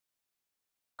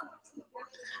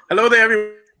Hello there,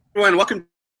 everyone. Welcome.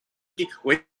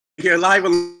 We're here live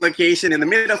on location in the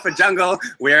middle of a jungle.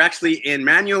 We're actually in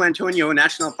Manuel Antonio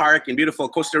National Park in beautiful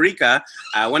Costa Rica,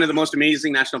 one of the most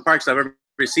amazing national parks I've ever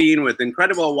seen, with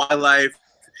incredible wildlife.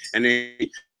 And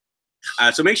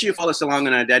so make sure you follow us along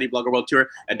on our Daddy Blogger World Tour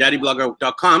at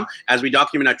daddyblogger.com as we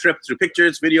document our trip through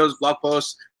pictures, videos, blog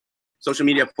posts, social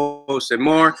media posts, and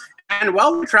more. And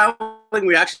while we're traveling,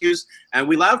 we actually use, and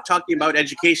we love talking about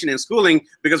education and schooling,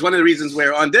 because one of the reasons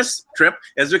we're on this trip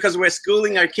is because we're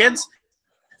schooling our kids,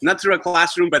 not through a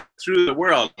classroom, but through the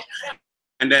world.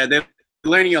 And they're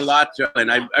learning a lot. And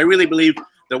I really believe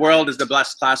the world is the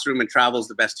best classroom and travel is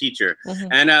the best teacher.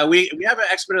 And we have an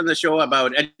expert on the show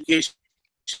about education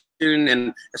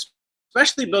and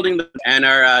especially building. And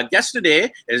our guest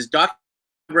today is Dr.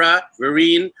 Deborah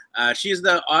Vereen. She's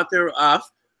the author of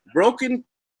Broken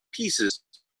Pieces,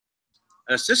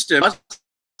 a system of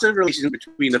relations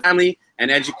between the family and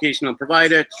educational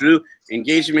provider through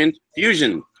engagement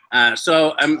fusion.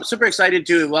 So I'm super excited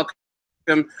to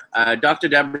welcome Dr.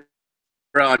 Deborah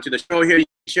onto the show here,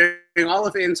 sharing all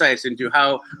of the insights into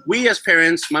how we as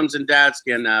parents, moms and dads,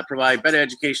 can provide better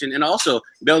education and also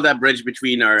build that bridge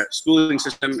between our schooling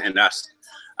system and us.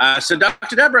 So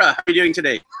Dr. Deborah, how are you doing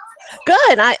today?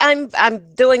 Good.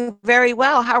 I'm doing very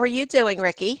well. How are you doing,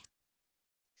 Ricky?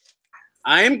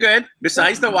 I am good,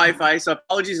 besides the Wi-Fi, so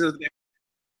apologies.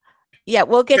 Yeah,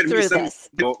 we'll get through this.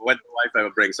 What the Wi-Fi will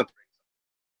bring, some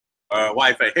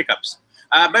Wi-Fi hiccups.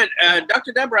 But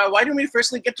Dr. Deborah, why don't we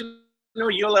firstly get to know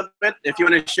you a little bit, if you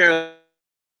want to share a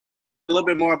little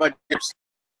bit more about yourself.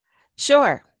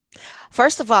 Sure.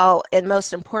 First of all, and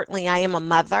most importantly, I am a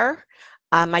mother.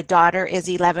 My daughter is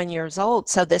 11 years old,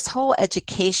 so this whole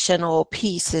educational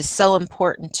piece is so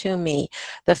important to me.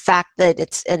 The fact that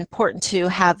it's important to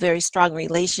have very strong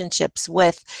relationships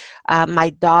with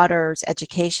my daughter's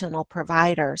educational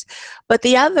providers. But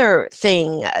the other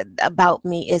thing about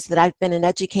me is that I've been an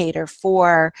educator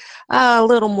for a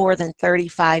little more than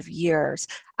 35 years.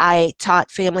 I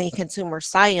taught family and consumer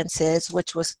sciences,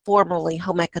 which was formerly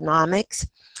home economics.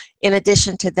 In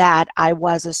addition to that, I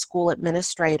was a school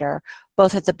administrator,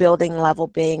 both at the building level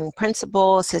being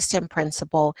principal, assistant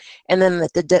principal, and then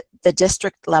at the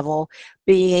district level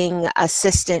being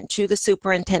assistant to the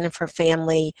superintendent for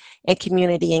family and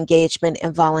community engagement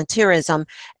and volunteerism,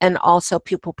 and also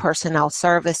pupil personnel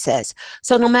services.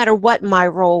 So no matter what my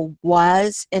role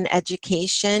was in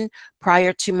education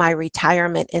prior to my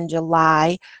retirement in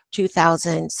July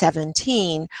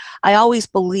 2017, I always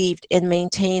believed in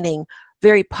maintaining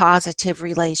very positive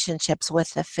relationships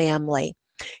with the family.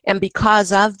 And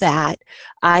because of that,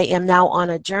 I am now on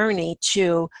a journey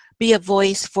to be a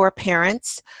voice for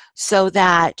parents so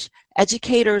that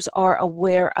educators are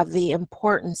aware of the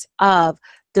importance of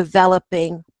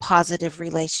developing positive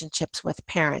relationships with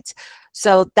parents.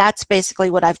 So that's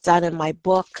basically what I've done in my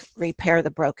book, Repair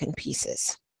the Broken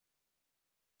Pieces.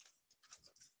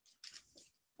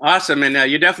 Awesome, and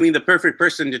you're definitely the perfect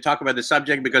person to talk about the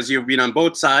subject because you've been on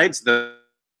both sides, the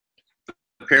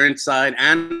parent side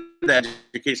and the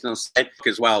educational side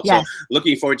as well. Yes. So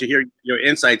looking forward to hearing your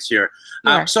insights here.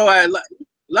 Sure. So I'd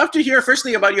love to hear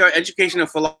firstly about your educational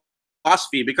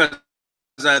philosophy, because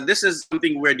this is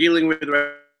something we're dealing with.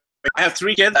 I have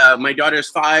 3 kids. My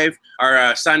daughter's 5,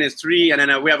 our son is 3, and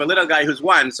then we have a little guy who's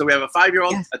 1. So we have a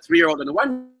 5-year-old, a 3-year-old, and a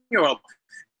 1-year-old.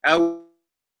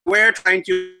 We're trying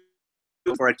to,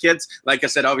 for our kids, like I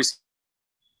said, obviously,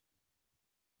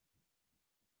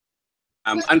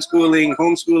 unschooling,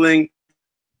 homeschooling.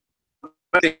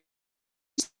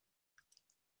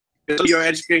 Your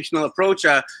educational approach.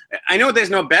 I know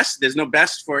there's no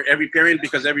best for every parent,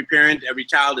 because every parent, every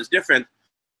child is different.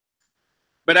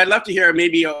 But I'd love to hear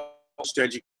maybe to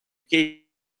education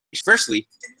firstly.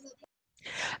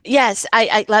 Yes,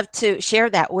 I'd love to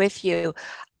share that with you.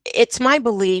 It's my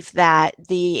belief that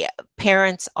the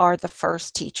parents are the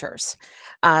first teachers.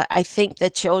 I think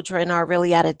that children are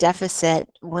really at a deficit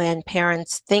when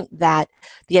parents think that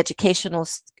the educational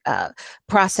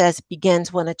process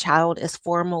begins when a child is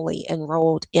formally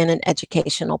enrolled in an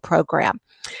educational program.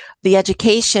 The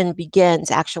education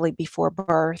begins actually before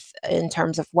birth in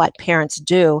terms of what parents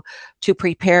do to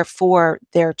prepare for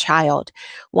their child.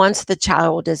 Once the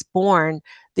child is born,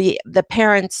 the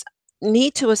parents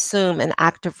need to assume an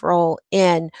active role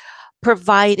in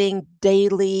providing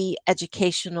daily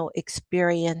educational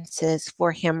experiences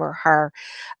for him or her.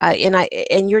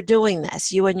 And you're doing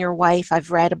this, you and your wife. I've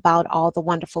read about all the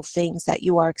wonderful things that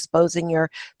you are exposing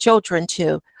your children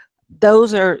to.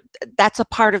 That's a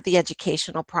part of the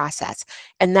educational process.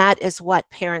 And that is what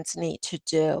parents need to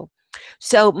do.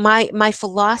 So my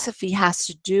philosophy has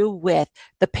to do with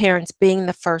the parents being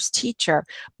the first teacher.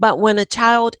 But when a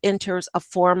child enters a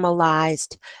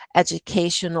formalized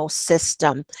educational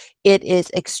system, it is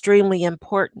extremely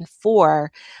important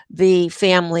for the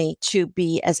family to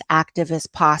be as active as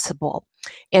possible.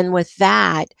 And with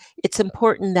that, it's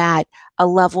important that a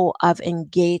level of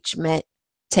engagement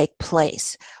take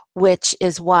place, which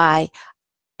is why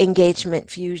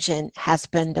Engagement Fusion has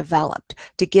been developed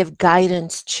to give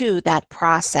guidance to that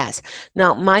process.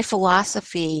 Now, my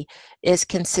philosophy is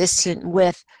consistent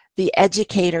with the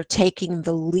educator taking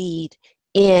the lead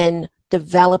in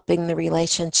developing the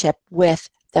relationship with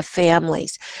the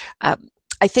families.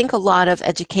 I think a lot of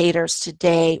educators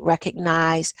today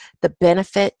recognize the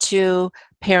benefit to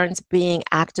parents being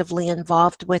actively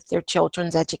involved with their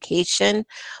children's education,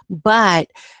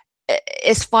 but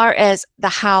as far as the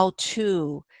how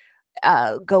to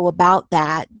go about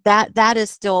that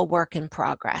is still a work in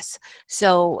progress.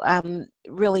 So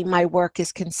really my work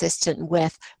is consistent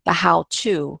with the how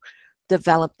to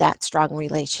develop that strong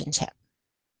relationship.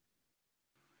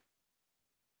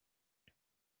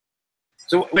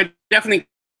 So we're definitely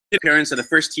parents are the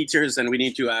first teachers, and we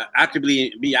need to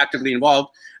be actively involved.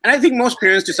 And I think most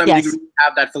parents, to some Yes. degree,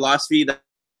 have that philosophy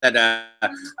that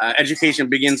education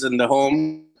begins in the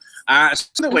home.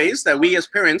 Some of the ways that we as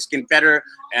parents can better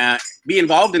be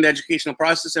involved in the educational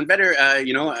process and better,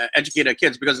 educate our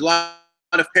kids, because a lot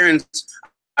of parents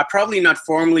are probably not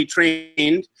formally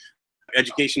trained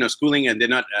education or schooling, and they're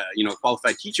not,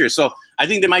 qualified teachers. So I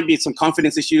think there might be some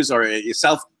confidence issues or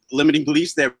self-limiting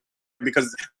beliefs there,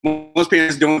 because most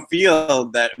parents don't feel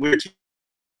that we're.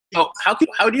 So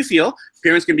how do you feel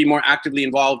parents can be more actively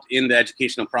involved in the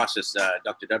educational process,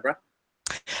 Dr. Deborah?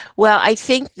 Well, I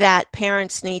think that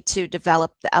parents need to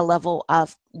develop a level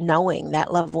of knowing,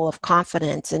 that level of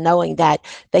confidence, and knowing that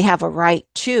they have a right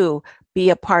to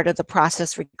be a part of the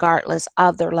process regardless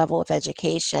of their level of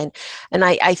education. And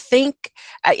I think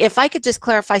if I could just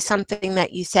clarify something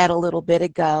that you said a little bit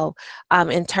ago,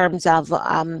 in terms of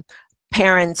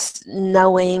parents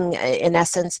knowing, in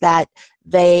essence, that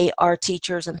they are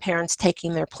teachers and parents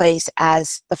taking their place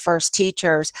as the first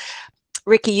teachers.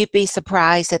 Ricky, you'd be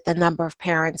surprised at the number of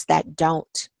parents that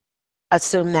don't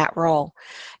assume that role.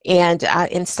 And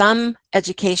in some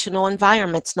educational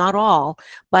environments, not all,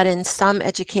 but in some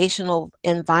educational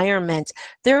environments,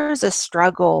 there is a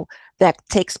struggle that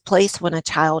takes place when a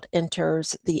child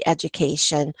enters the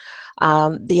educational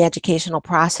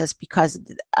process because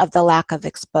of the lack of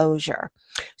exposure.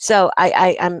 So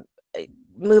I'm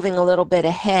moving a little bit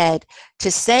ahead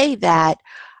to say that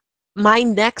my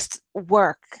next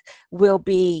work will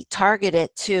be targeted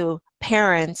to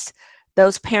parents,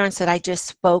 those parents that I just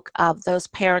spoke of, those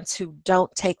parents who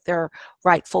don't take their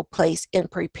rightful place in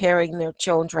preparing their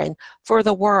children for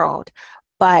the world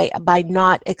by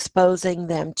not exposing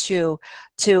them to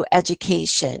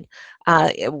education,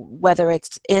 whether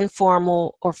it's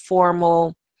informal or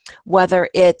formal, whether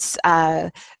it's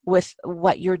with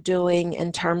what you're doing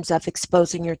in terms of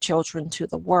exposing your children to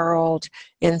the world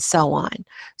and so on.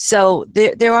 So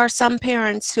there are some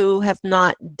parents who have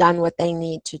not done what they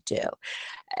need to do.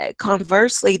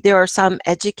 Conversely, there are some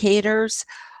educators,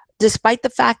 despite the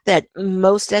fact that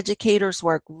most educators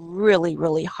work really,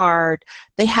 really hard,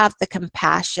 they have the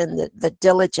compassion, the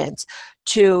diligence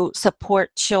to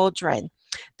support children.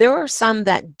 There are some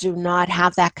that do not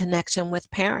have that connection with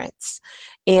parents.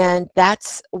 And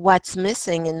that's what's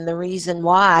missing. And the reason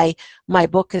why my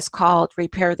book is called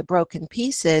Repair the Broken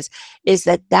Pieces is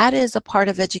that is a part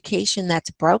of education that's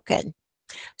broken.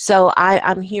 So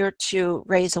I'm here to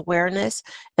raise awareness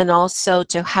and also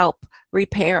to help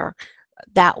repair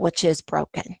that which is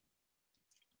broken.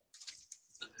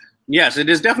 Yes, it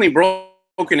is definitely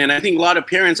broken, and I think a lot of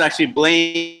parents actually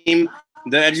blame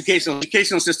the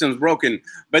educational system is broken,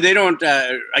 but they don't,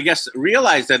 I guess,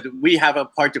 realize that we have a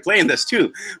part to play in this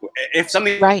too. If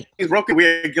something is broken,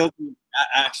 we're guilty,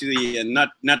 actually, and not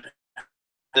the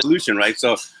solution, right?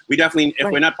 So we definitely, if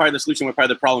we're not part of the solution, we're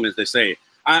part of the problem, as they say.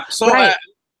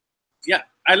 Yeah,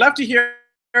 I'd love to hear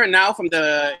now from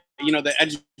the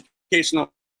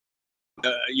educational,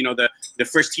 the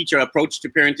first teacher approach to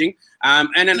parenting,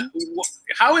 and then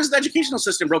how is the educational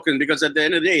system broken? Because at the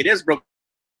end of the day, it is broken.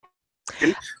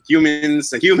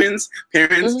 Humans,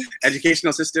 parents,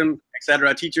 educational system,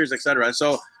 etc., teachers, etc.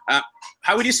 So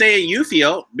how would you say you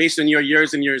feel, based on your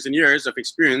years and years and years of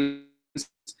experience,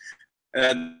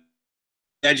 the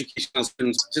educational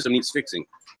system needs fixing?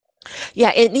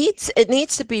 Yeah, it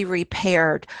needs to be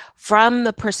repaired from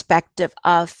the perspective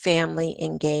of family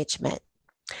engagement.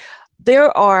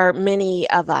 There are many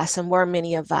of us, and were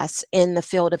many of us in the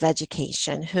field of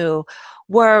education, who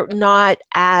we're not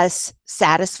as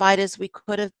satisfied as we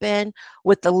could have been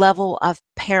with the level of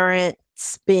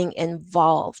parents being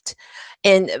involved.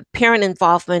 And parent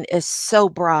involvement is so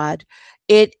broad.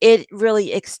 It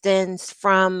really extends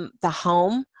from the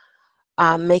home,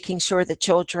 making sure that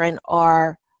children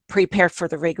are prepared for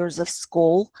the rigors of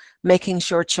school, making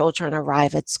sure children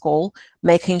arrive at school,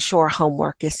 making sure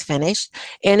homework is finished.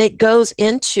 And it goes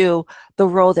into the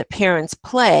role that parents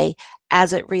play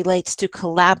as it relates to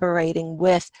collaborating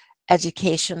with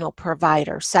educational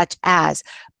providers, such as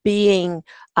being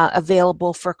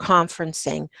available for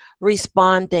conferencing,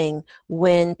 responding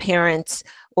when parents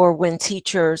or when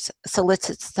teachers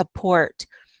solicit support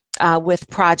with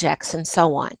projects and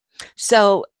so on.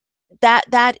 So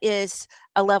that is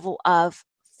a level of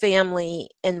family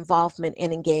involvement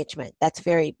and engagement that's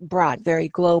very broad, very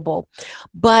global.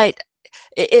 But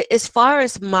as far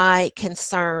as my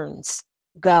concerns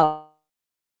go,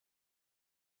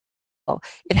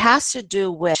 it has to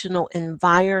do with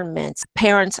environments.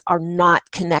 Parents are not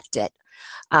connected.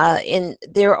 And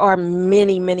there are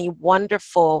many, many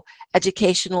wonderful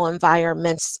educational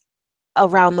environments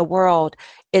around the world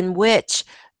in which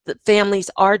the families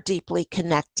are deeply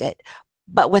connected.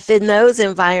 But within those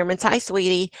environments, hi,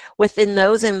 sweetie, within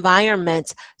those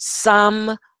environments,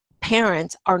 some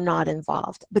parents are not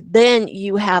involved. But then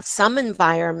you have some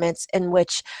environments in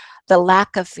which the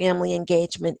lack of family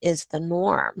engagement is the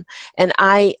norm. And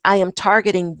I am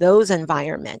targeting those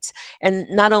environments. And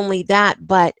not only that,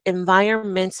 but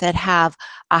environments that have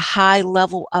a high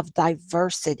level of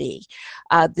diversity.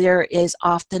 There is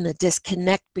often a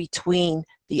disconnect between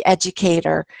the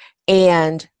educator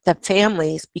and the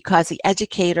families because the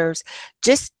educators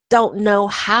just don't know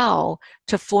how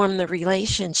to form the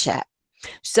relationship.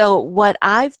 So what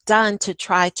I've done to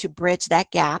try to bridge that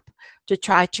gap, to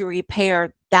try to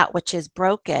repair that which is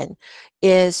broken,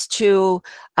 is to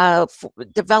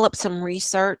develop some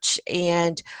research.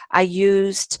 And I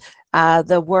used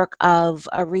the work of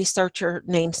a researcher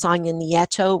named Sonia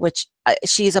Nieto, which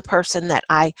she's a person that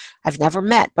I've never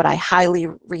met, but I highly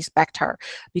respect her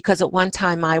because at one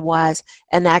time I was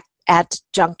an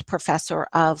adjunct professor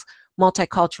of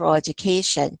multicultural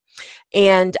education.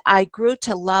 And I grew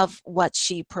to love what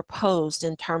she proposed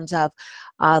in terms of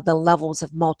the levels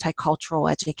of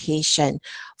multicultural education,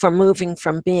 from moving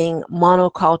from being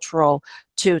monocultural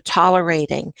to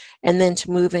tolerating, and then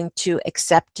to moving to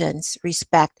acceptance,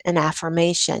 respect, and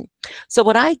affirmation. So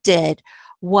what I did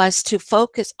was to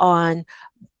focus on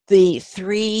the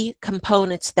three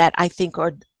components that I think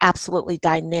are absolutely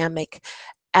dynamic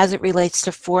as it relates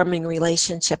to forming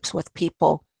relationships with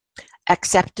people: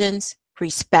 acceptance,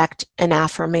 respect, and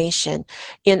affirmation.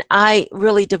 And I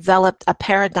really developed a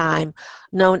paradigm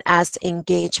known as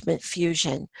engagement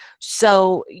fusion.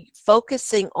 So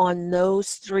focusing on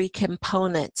those three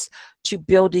components to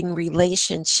building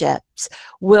relationships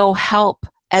will help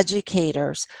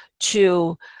educators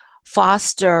to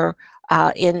foster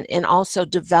and also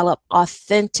develop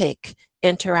authentic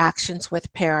interactions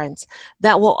with parents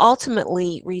that will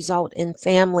ultimately result in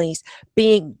families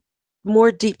being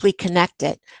more deeply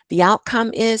connected. The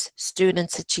outcome is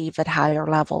students achieve at higher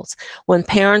levels. When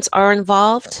parents are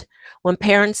involved, when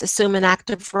parents assume an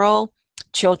active role,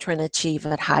 children achieve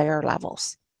at higher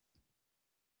levels.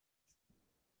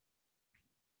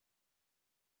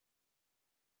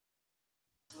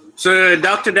 So,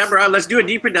 Dr. Deborah, let's do a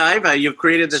deeper dive. You've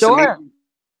created this amazing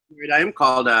paradigm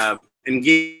called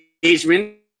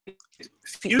engagement.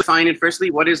 You define it firstly,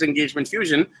 what is engagement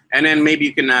fusion? And then maybe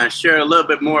you can share a little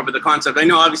bit more about the concept. I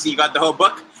know obviously you got the whole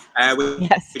book,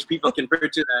 which people can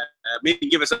purchase. Maybe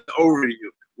give us an overview.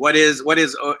 What is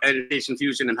education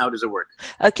fusion and how does it work?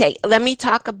 Okay, let me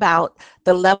talk about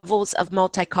the levels of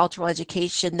multicultural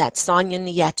education that Sonia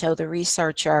Nieto, the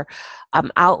researcher,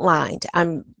 outlined.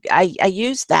 I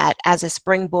use that as a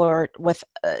springboard with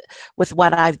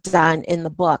what I've done in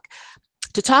the book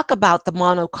to talk about the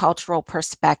monocultural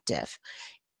perspective.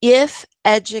 If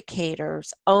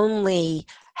educators only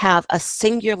have a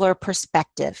singular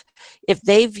perspective, if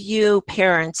they view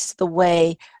parents the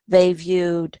way they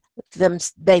view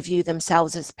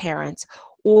themselves as parents,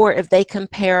 or if they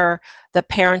compare the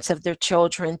parents of their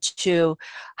children to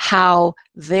how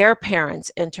their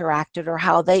parents interacted or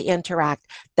how they interact,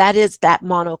 that is that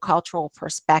monocultural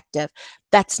perspective.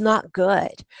 That's not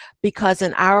good, because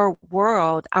in our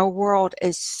world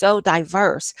is so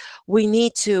diverse. We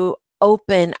need to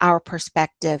open our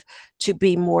perspective to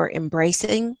be more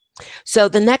embracing. So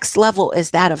the next level is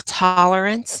that of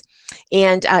tolerance.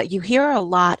 And you hear a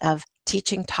lot of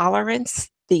teaching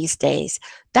tolerance these days.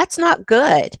 That's not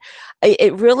good.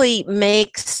 It really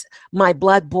makes my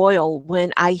blood boil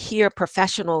when I hear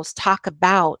professionals talk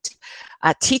about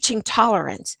teaching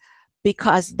tolerance,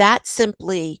 because that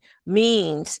simply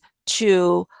means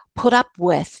to put up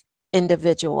with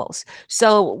individuals.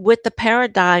 So with the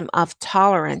paradigm of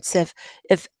tolerance,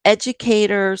 if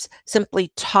educators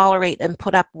simply tolerate and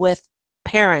put up with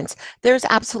parents, there's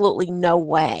absolutely no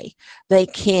way they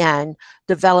can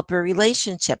develop a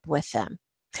relationship with them.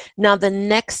 Now, the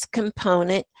next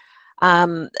component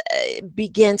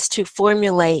begins to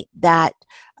formulate that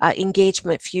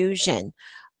engagement fusion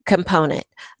component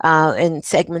and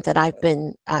segment that I've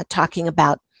been talking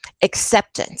about,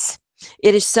 acceptance.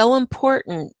 It is so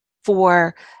important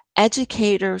for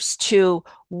educators to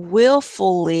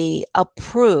willfully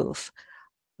approve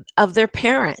of their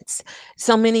parents.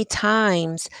 So many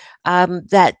times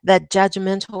that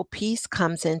judgmental piece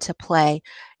comes into play,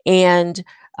 and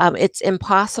it's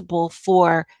impossible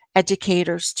for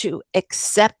educators to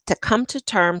come to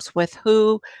terms with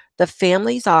who the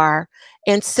families are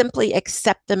and simply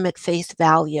accept them at face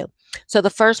value. So the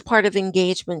first part of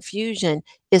engagement fusion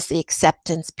is the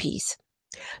acceptance piece.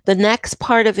 The next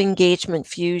part of engagement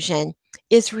fusion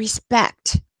is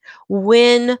respect.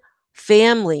 When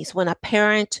a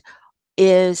parent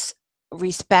is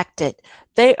respected,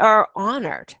 they are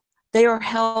honored, they are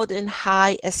held in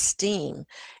high esteem,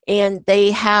 and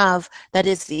the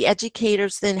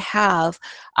educators then have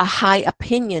a high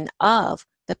opinion of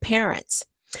the parents.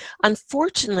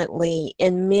 Unfortunately,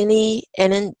 in many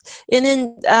and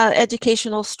in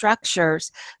educational structures,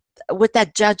 with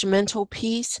that judgmental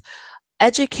piece,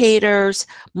 educators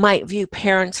might view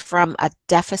parents from a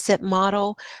deficit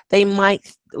model. They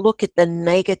might look at the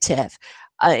negative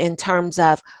in terms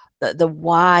of the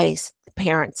whys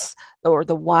parents, or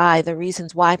the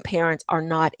reasons why parents are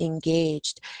not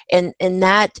engaged. And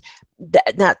that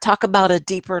talk about a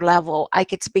deeper level, I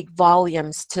could speak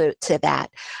volumes to that.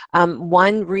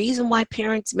 One reason why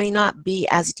parents may not be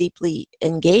as deeply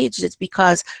engaged is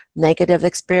because negative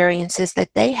experiences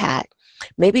that they had.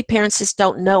 Maybe parents just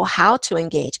don't know how to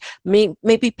engage.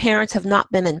 Maybe parents have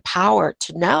not been empowered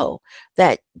to know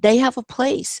that they have a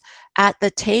place at the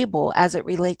table as it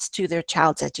relates to their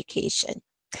child's education.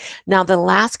 Now, the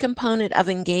last component of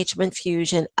engagement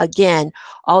fusion, again,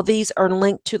 all these are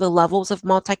linked to the levels of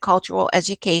multicultural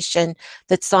education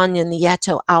that Sonia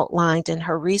Nieto outlined in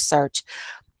her research.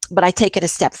 But I take it a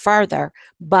step further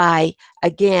by,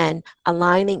 again,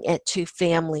 aligning it to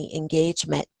family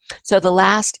engagement. So the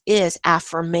last is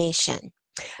affirmation.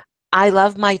 I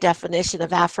love my definition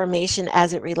of affirmation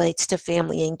as it relates to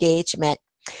family engagement.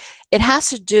 It has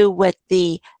to do with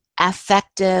the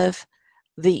affective,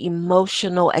 the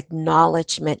emotional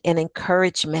acknowledgement and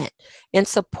encouragement and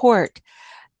support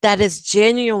that is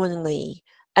genuinely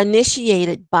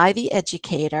initiated by the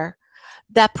educator,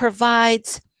 that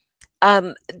provides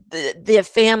the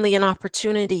family an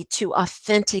opportunity to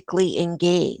authentically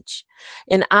engage.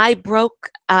 And I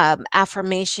broke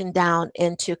affirmation down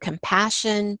into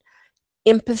compassion,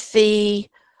 empathy,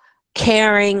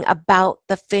 caring about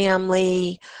the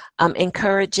family,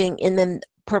 encouraging, and then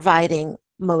providing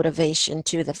motivation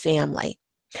to the family.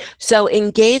 So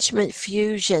engagement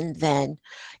fusion then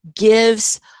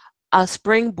gives a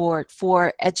springboard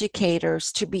for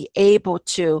educators to be able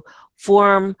to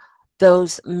form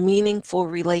those meaningful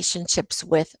relationships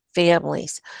with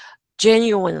families,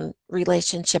 genuine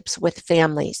relationships with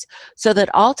families, so that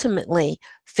ultimately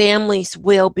families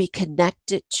will be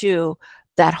connected to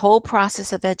that whole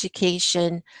process of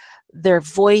education. Their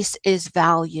voice is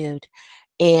valued,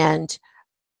 and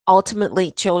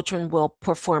ultimately children will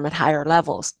perform at higher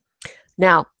levels.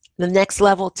 Now, the next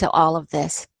level to all of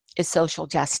this is social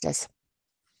justice.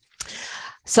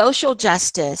 Social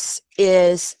justice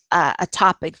is a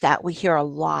topic that we hear a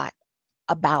lot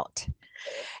about.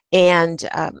 And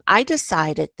I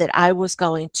decided that I was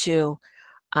going to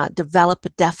develop a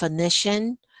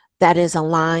definition that is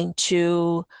aligned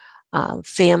to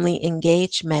family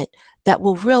engagement that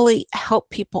will really help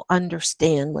people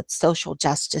understand what social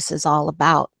justice is all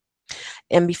about.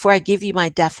 And before I give you my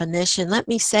definition, let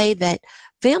me say that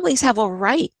families have a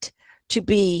right to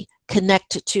be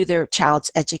connected to their child's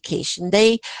education.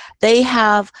 They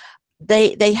have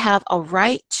a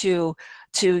right to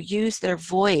use their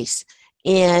voice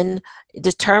in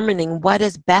determining what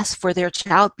is best for their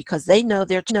child, because they know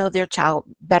their child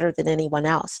better than anyone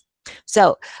else.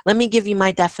 So let me give you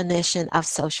my definition of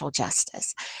social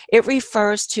justice. It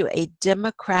refers to a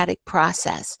democratic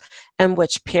process in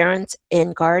which parents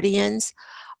and guardians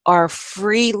are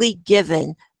freely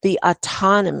given the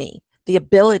autonomy, the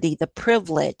ability, the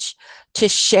privilege to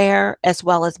share as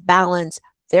well as balance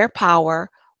their power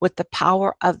with the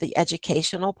power of the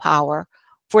educational power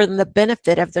for the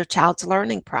benefit of their child's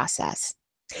learning process.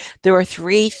 There are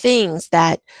three things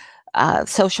that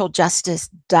social justice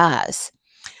does.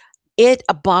 It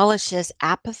abolishes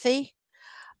apathy.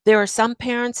 There are some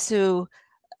parents who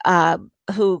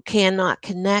cannot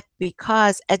connect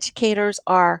because educators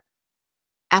are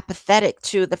apathetic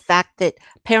to the fact that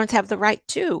parents have the right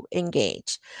to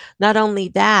engage. Not only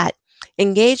that,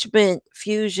 engagement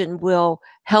fusion will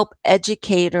help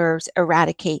educators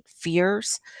eradicate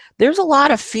fears. There's a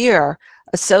lot of fear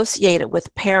associated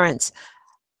with parents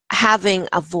having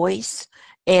a voice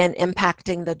and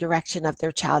impacting the direction of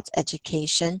their child's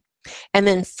education. And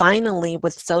then finally,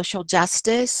 with social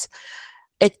justice,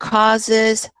 it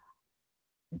causes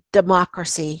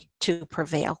democracy to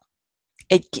prevail.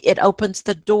 It opens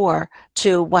the door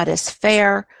to what is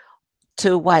fair,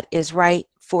 to what is right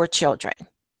for children.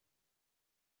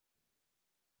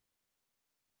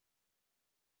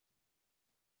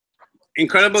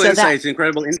 Incredible insights,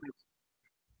 incredible insights.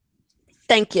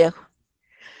 Thank you.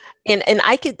 And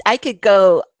I could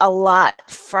go a lot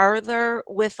further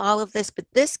with all of this, but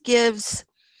this gives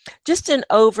just an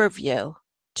overview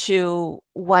to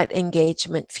what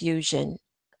engagement fusion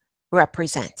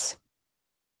represents.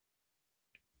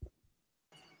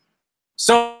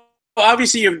 So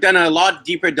obviously you've done a lot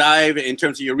deeper dive in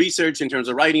terms of your research, in terms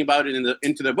of writing about it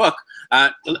into the book.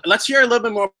 Let's hear a little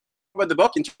bit more about the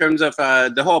book in terms of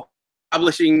the whole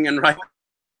publishing and writing.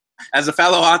 As a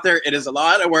fellow author, it is a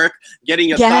lot of work getting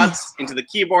your thoughts into the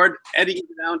keyboard, editing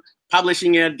it down,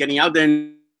 publishing it, getting out there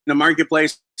in the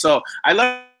marketplace. So I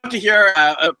love to hear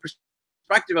a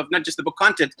perspective of not just the book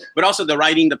content, but also the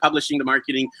writing, the publishing, the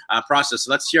marketing process.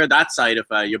 So let's hear that side of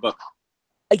your book.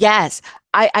 Yes,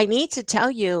 I need to tell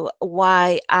you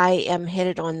why I am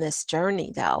headed on this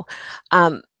journey, though.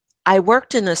 I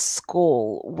worked in a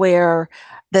school where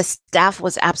the staff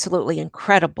was absolutely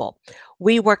incredible.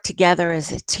 We worked together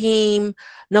as a team.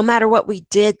 No matter what we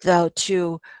did, though,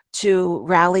 to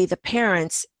rally the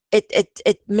parents,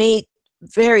 it made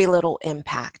very little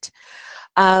impact.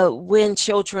 When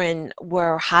children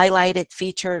were highlighted,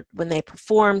 featured, when they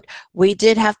performed, we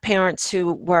did have parents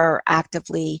who were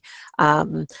actively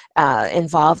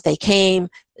involved. They came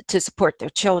to support their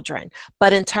children.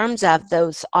 But in terms of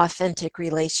those authentic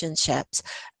relationships,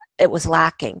 it was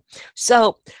lacking.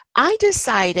 So I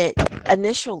decided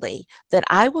initially that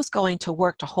I was going to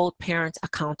work to hold parents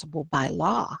accountable by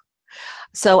law.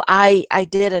 So I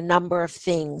did a number of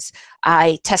things.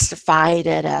 I testified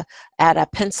at a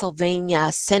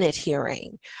Pennsylvania Senate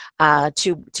hearing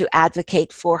to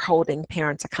advocate for holding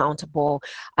parents accountable.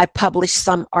 I published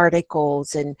some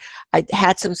articles, and I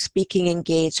had some speaking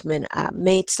engagement,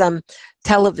 made some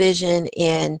television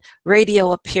and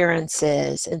radio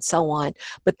appearances, and so on.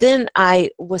 But then I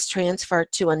was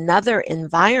transferred to another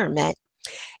environment,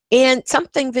 and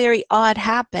something very odd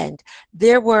happened.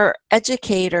 There were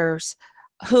educators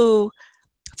who,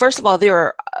 first of all, there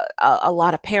were a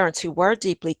lot of parents who were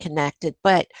deeply connected,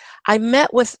 but I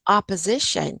met with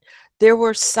opposition. There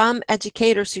were some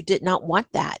educators who did not want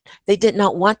that. They did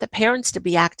not want the parents to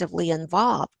be actively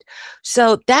involved.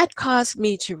 So that caused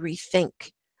me to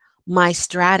rethink my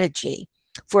strategy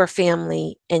for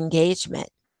family engagement.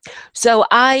 So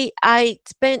I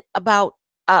spent about,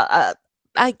 I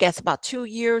guess, about 2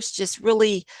 years just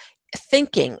really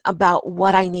thinking about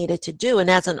what I needed to do. And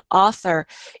as an author,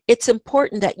 it's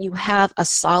important that you have a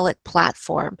solid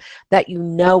platform, that you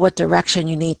know what direction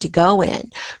you need to go in.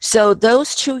 So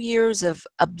those 2 years of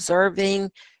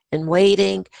observing and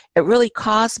waiting, it really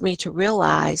caused me to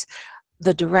realize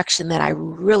the direction that I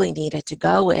really needed to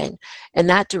go in. And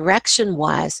that direction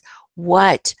was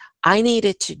what I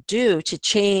needed to do to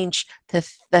change the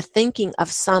thinking of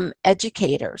some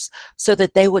educators so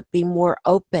that they would be more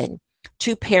open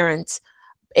to parents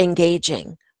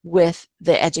engaging with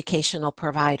the educational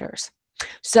providers.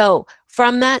 So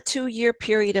from that 2-year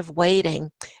period of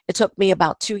waiting, it took me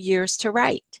about 2 years to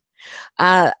write.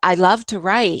 I love to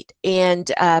write,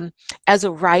 and as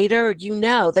a writer, you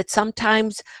know that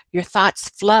sometimes your thoughts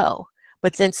flow,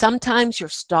 but then sometimes you're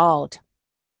stalled.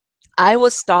 I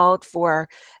was stalled for,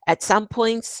 at some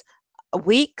points,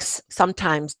 weeks,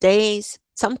 sometimes days,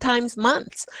 sometimes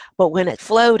months, but when it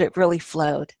flowed, it really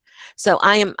flowed. So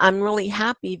I'm really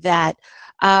happy that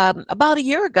about a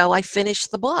year ago I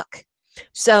finished the book.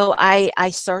 So I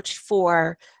searched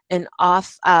for a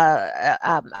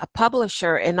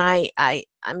publisher, and I'm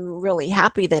really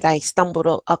happy that I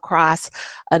stumbled across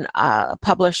a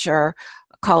publisher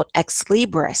called Ex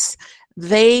Libris.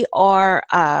 They are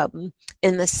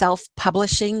in the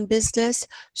self-publishing business,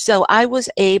 so I was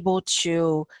able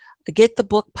to get the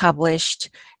book published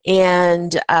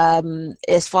And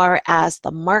as far as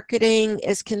the marketing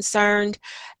is concerned,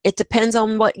 it depends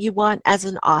on what you want as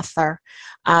an author.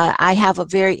 I have a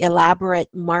very elaborate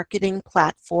marketing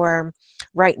platform.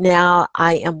 Right now,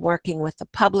 I am working with a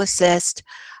publicist.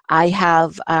 I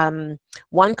have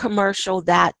one commercial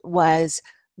that was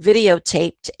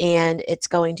videotaped and it's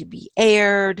going to be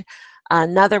aired.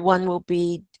 Another one will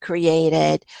be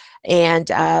created,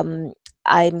 and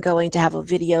I'm going to have a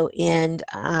video in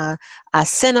a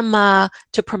cinema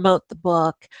to promote the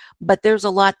book. But there's a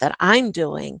lot that I'm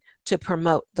doing to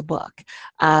promote the book.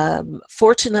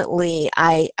 Fortunately,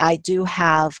 I do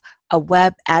have a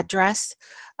web address,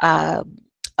 a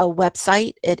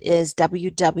website. It is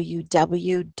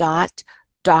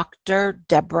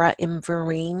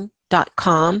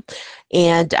www.drdeborahmvereen.com,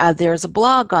 and there's a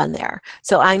blog on there.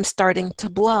 So I'm starting to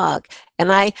blog,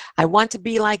 and I want to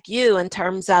be like you in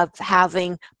terms of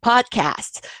having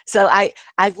podcasts. So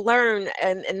I've learned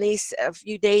in these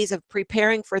few days of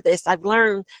preparing for this, I've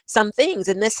learned some things,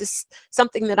 and this is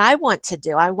something that I want to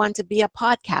do. I want to be a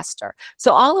podcaster.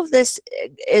 So all of this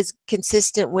is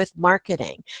consistent with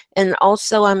marketing. And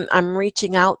also I'm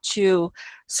reaching out to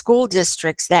school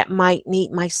districts that might need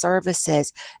my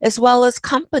services, as well as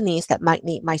companies that might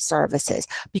need my services,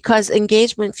 because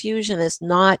Engagement Fusion is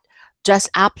not just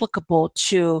applicable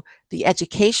to the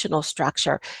educational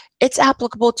structure, it's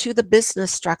applicable to the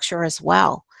business structure as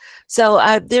well. So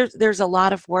there's a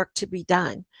lot of work to be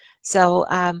done. So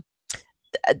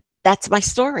that's my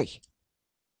story.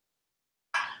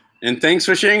 And thanks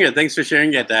for sharing it. Thanks for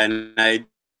sharing it. And I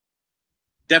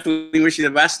definitely wish you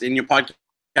the best in your podcast.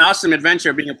 Awesome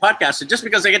adventure being a podcaster, just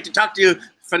because I get to talk to you,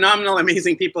 phenomenal,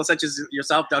 amazing people such as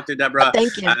yourself, Dr. Deborah.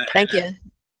 Thank you. Thank you.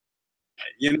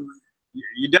 You know,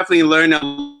 you definitely learn a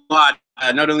lot.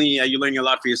 Not only you learning a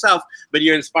lot for yourself, but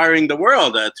you're inspiring the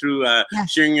world through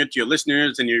Yes. sharing it to your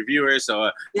listeners and your viewers.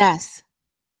 So Yes.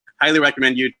 highly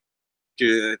recommend you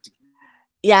to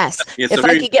Yes. it's If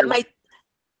I could get my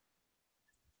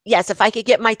if I could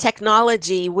get my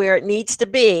technology where it needs to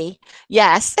be,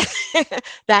 yes,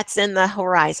 that's in the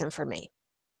horizon for me.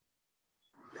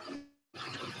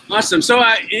 Awesome. So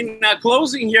in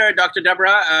closing here, Dr.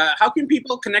 Deborah, how can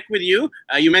people connect with you?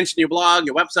 You mentioned your blog,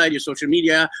 your website, your social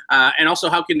media, and also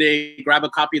how can they grab a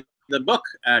copy of the book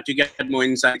to get more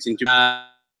insights into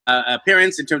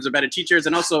parents in terms of better teachers,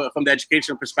 and also from the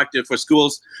educational perspective for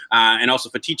schools and also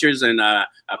for teachers and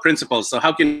principals. So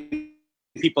how can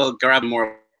people grab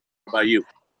more about you?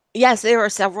 Yes, there are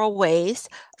several ways.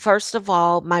 First of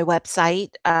all, my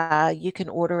website, you can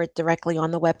order it directly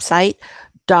on the website,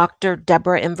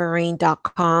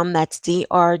 drdeborahmvereen.com. That's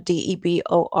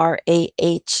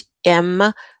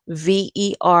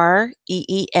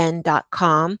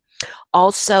DRDEBORAHMVEREEN.com.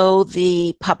 Also,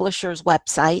 the publisher's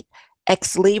website,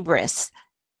 Xlibris,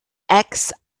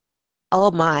 Xlibris,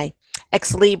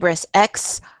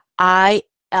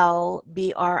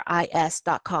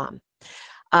 XILBRIS.com.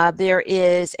 There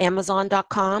is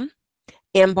Amazon.com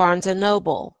and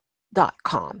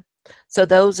BarnesandNoble.com. So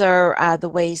those are the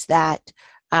ways that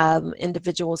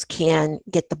individuals can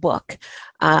get the book.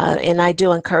 And I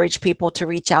do encourage people to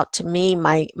reach out to me.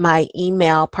 My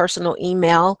personal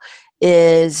email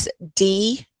is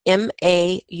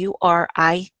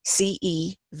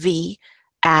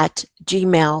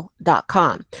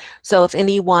dmauricev@gmail.com. So if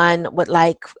anyone would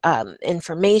like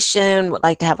information, would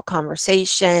like to have a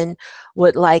conversation,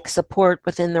 would like support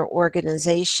within their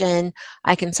organization,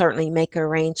 I can certainly make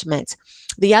arrangements.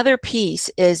 The other piece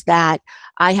is that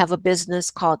I have a business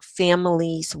called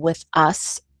Families with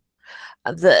Us.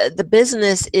 The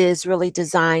business is really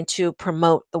designed to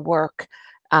promote the work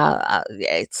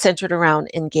centered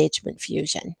around Engagement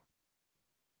Fusion.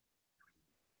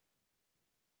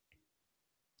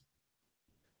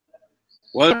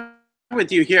 Well, with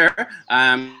you here,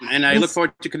 and I look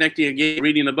forward to connecting again,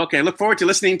 reading the book, and I look forward to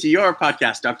listening to your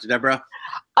podcast, Dr. Deborah.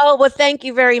 Oh, well, thank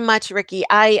you very much, Ricky.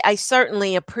 I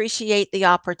certainly appreciate the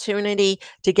opportunity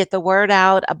to get the word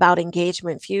out about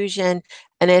Engagement Fusion,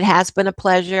 and it has been a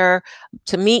pleasure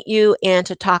to meet you and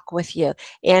to talk with you.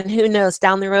 And who knows,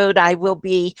 down the road, I will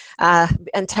be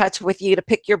in touch with you to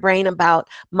pick your brain about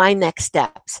my next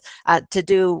steps to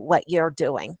do what you're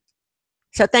doing.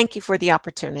 So thank you for the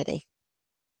opportunity.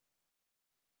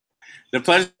 The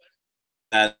pleasure.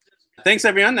 Thanks,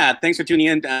 everyone. Thanks for tuning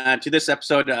in to this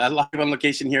episode, live on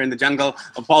location here in the jungle.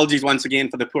 Apologies once again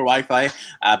for the poor Wi-Fi.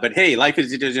 But hey, life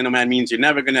as a digital nomad means you're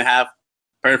never going to have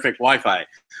perfect Wi-Fi.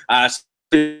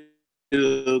 To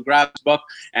grab this book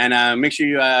and make sure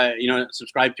you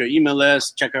subscribe to our email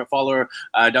list, check out, follow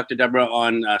Dr. Deborah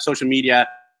on social media,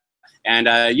 and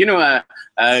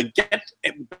get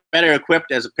better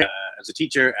equipped as a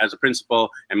teacher, as a principal,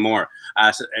 and more.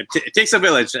 So it takes a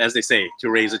village, as they say, to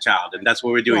raise a child, and that's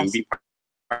what we're doing. Yes. Be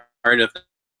part of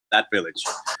that village.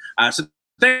 So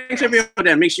thanks everyone,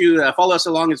 and make sure you follow us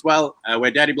along as well.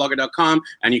 We're daddyblogger.com,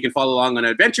 and you can follow along on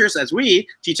adventures as we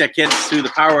teach our kids through the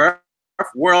power of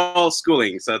world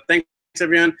schooling. So thanks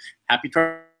everyone. Happy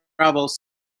travels.